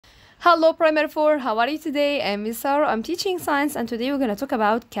Hello Primary 4, how are you today? I'm Miss Sarah, I'm teaching science and today we're going to talk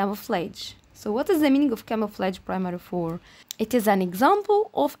about camouflage. So what is the meaning of camouflage, Primary 4? It is an example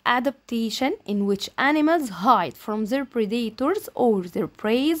of adaptation in which animals hide from their predators or their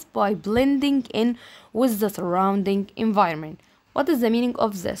prey by blending in with the surrounding environment. What is the meaning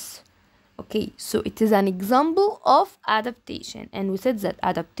of this? Okay, so it is an example of adaptation, and we said that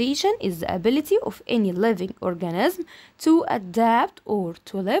adaptation is the ability of any living organism to adapt or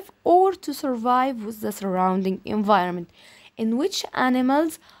to live or to survive with the surrounding environment, in which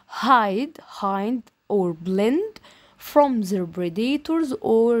animals hide or blend from their predators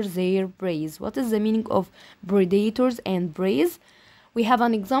or their prey. What is the meaning of predators and prey? We have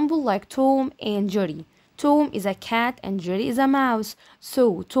an example like Tom and Jerry. Tom is a cat and Jerry is a mouse.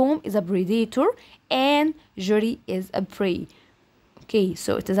 So Tom is a predator and Jerry is a prey. Okay,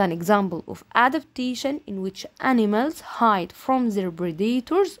 so it is an example of adaptation in which animals hide from their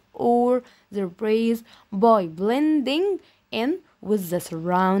predators or their prey by blending in with the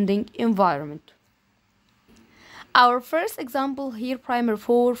surrounding environment. Our first example here, Primary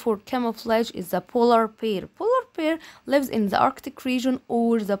 4, for camouflage is the polar bear. Polar bear lives in the Arctic region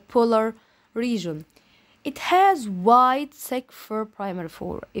or the polar region. It has white, thick fur, Primary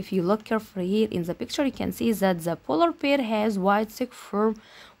 4. If you look carefully here in the picture, you can see that the polar bear has white, thick fur.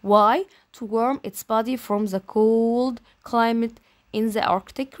 Why? To warm its body from the cold climate in the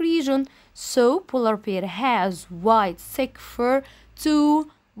Arctic region. So, polar bear has white, thick fur to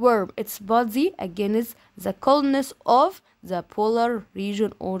warm its body against the coldness of the polar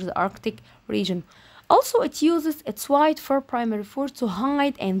region or the Arctic region. Also, it uses its white fur, Primary 4, to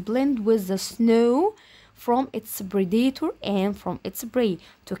hide and blend with the snow from its predator and from its prey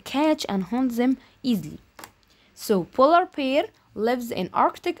to catch and hunt them easily. So polar bear lives in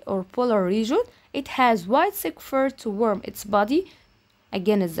Arctic or polar region. It has white thick fur to warm its body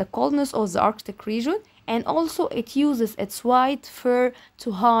against the coldness of the Arctic region, and also it uses its white fur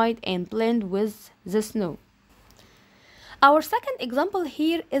to hide and blend with the snow. Our second example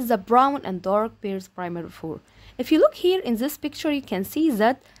here is the brown and dark bears, Primary 4. If you look here in this picture, you can see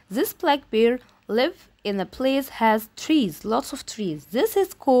that this black bear live in a place has trees, lots of trees. This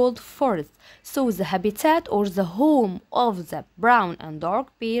is called forest. So the habitat or the home of the brown and dark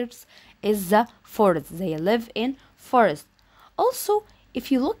bears is the forest. They live in forest. Also,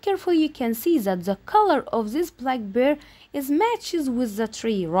 if you look carefully, you can see that the color of this black bear is matches with the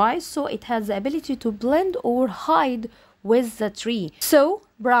tree, right? So it has the ability to blend or hide with the tree. So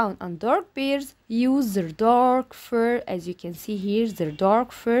brown and dark bears use their dark fur, as you can see here, their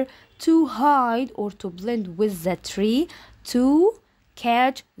dark fur to hide or to blend with the tree to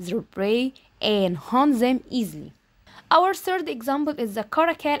catch their prey and hunt them easily. Our third example is the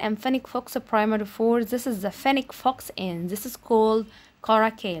caracal and fennec fox, Primary 4. This is the fennec fox and this is called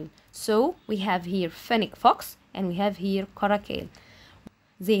caracal. So we have here fennec fox and we have here caracal.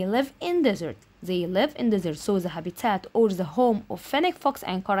 They live in desert. So the habitat or the home of fennec fox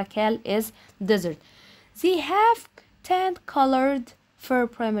and caracal is desert. They have tan colored fur,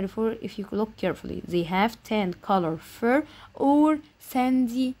 Primary 4. If you look carefully, they have tan color fur or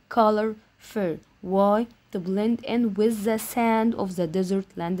sandy color fur. Why? To blend in with the sand of the desert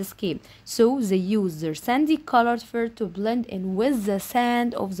landscape. So they use their sandy colored fur to blend in with the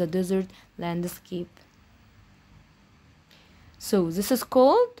sand of the desert landscape. So this is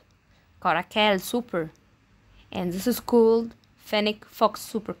called caracal super, and this is called fennec fox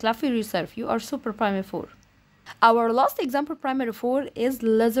super. Clap for yourself. You are super, Primary 4. Our last example, Primary 4, is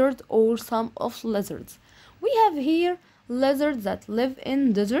lizard or some of lizards. We have here lizards that live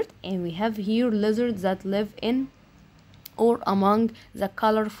in desert, and we have here lizards that live in or among the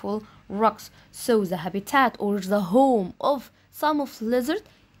colorful rocks. So the habitat or the home of some of lizard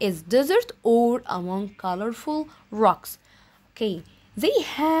is desert or among colorful rocks. Okay, they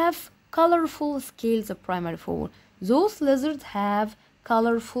have colorful scales, of Primary 4. Those lizards have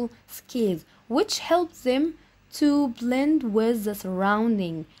colorful scales which help them to blend with the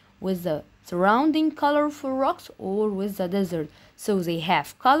surrounding colorful rocks or with the desert. So they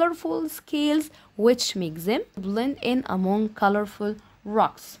have colorful scales which makes them blend in among colorful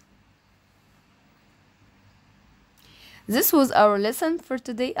rocks. This was our lesson for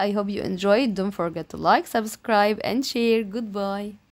today. I hope you enjoyed. Don't forget to like, subscribe and share. Goodbye.